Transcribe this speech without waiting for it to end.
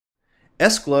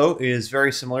S-Glow is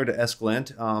very similar to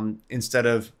S-Glint. Instead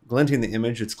of glinting the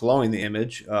image, it's glowing the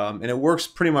image, and it works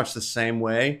pretty much the same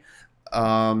way.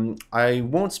 I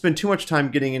won't spend too much time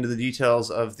getting into the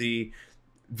details of the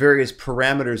various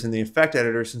parameters in the effect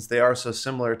editor since they are so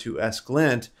similar to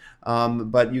S-Glint,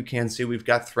 but you can see we've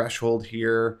got threshold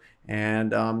here,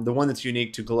 and the one that's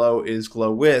unique to glow is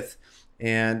glow width,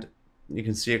 and you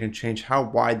can see I can change how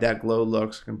wide that glow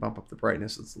looks. I can bump up the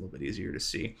brightness so it's a little bit easier to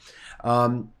see.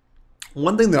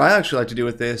 One thing that I actually like to do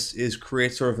with this is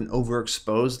create sort of an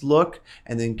overexposed look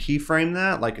and then keyframe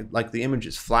that like the image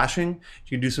is flashing.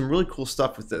 You can do some really cool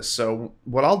stuff with this. So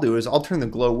what I'll do is I'll turn the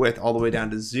glow width all the way down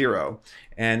to 0,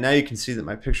 and now you can see that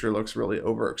my picture looks really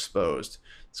overexposed.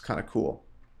 It's kind of cool.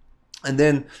 And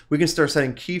then we can start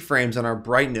setting keyframes on our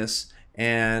brightness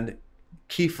and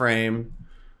keyframe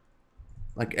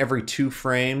like every 2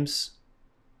 frames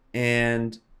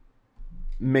and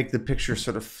make the picture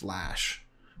sort of flash,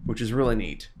 which is really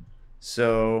neat.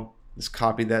 So let's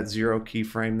copy that 0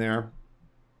 keyframe there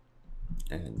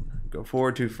and go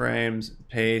forward 2 frames,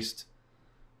 paste,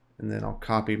 and then I'll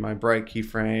copy my bright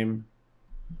keyframe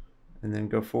and then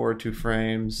go forward 2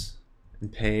 frames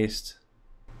and paste.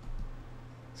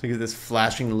 So you get this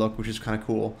flashing look, which is kind of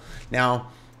cool.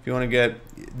 Now, if you want to get,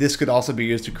 this could also be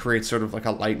used to create sort of like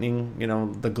a lightning, you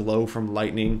know, the glow from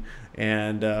lightning.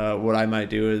 And what I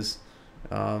might do is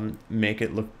make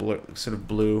it look blue, sort of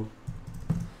blue.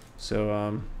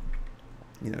 So,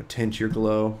 you know, tint your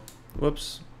glow.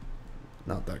 Whoops,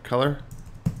 not that color,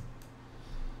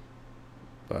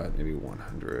 but maybe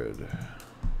 100.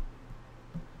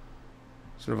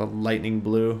 Sort of a lightning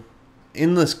blue.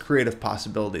 Endless creative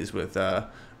possibilities with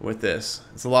this.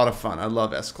 It's a lot of fun. I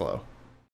love S-Glow.